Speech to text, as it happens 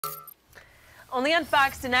Only on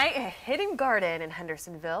Fox tonight, a hidden garden in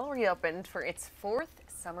Hendersonville reopened for its 4th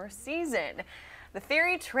summer season. The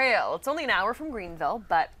Fairy Trail, it's only an hour from Greenville,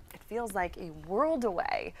 but it feels like a world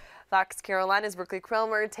away. Fox Carolina's Brookley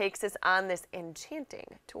Cromer takes us on this enchanting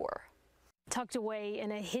tour. Tucked away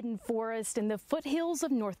in a hidden forest in the foothills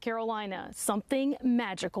of North Carolina, something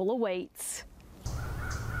magical awaits.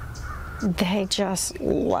 They just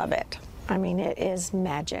love it. I mean, it is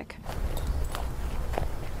magic.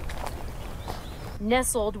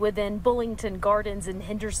 Nestled within Bullington Gardens in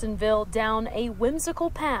Hendersonville, down a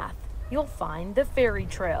whimsical path, you'll find the Fairy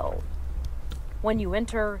Trail. When you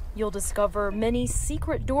enter, you'll discover many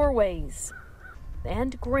secret doorways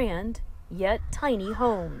and grand, yet tiny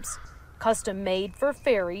homes, custom made for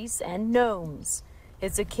fairies and gnomes.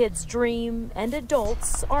 It's a kid's dream, and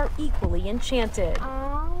adults are equally enchanted.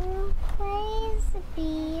 Always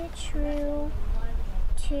be true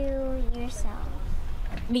to yourself.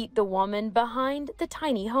 Meet the woman behind the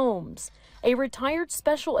tiny homes, a retired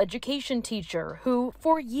special education teacher who,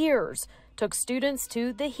 for years, took students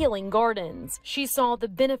to the healing gardens. She saw the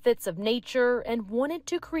benefits of nature and wanted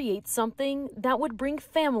to create something that would bring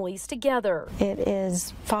families together. It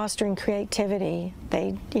is fostering creativity.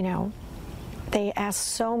 They ask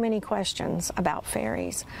so many questions about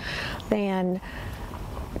fairies, and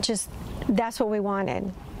just that's what we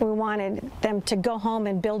wanted. We wanted them to go home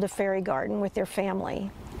and build a fairy garden with their family,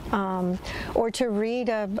 or to read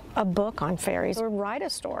a book on fairies, or write a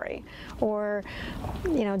story, or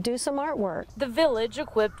do some artwork. The village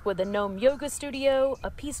equipped with a gnome yoga studio, a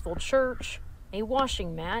peaceful church, a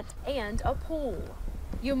washing mat, and a pool.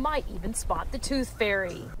 You might even spot the tooth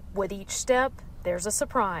fairy. With each step, there's a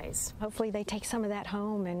surprise. Hopefully they take some of that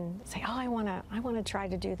home and say, oh, I want to try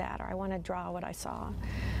to do that, or I want to draw what I saw,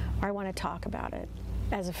 or I want to talk about it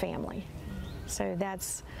as a family. So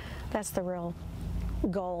that's the real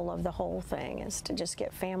goal of the whole thing, is to just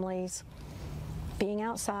get families being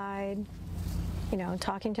outside,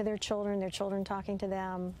 talking to their children talking to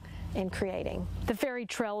them, and creating. The Fairy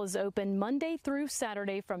Trail is open Monday through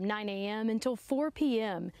Saturday from 9 a.m. until 4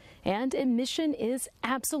 p.m. and admission is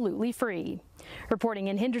absolutely free. Reporting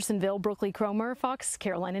in Hendersonville, Brookley Cromer, Fox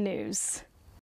Carolina News.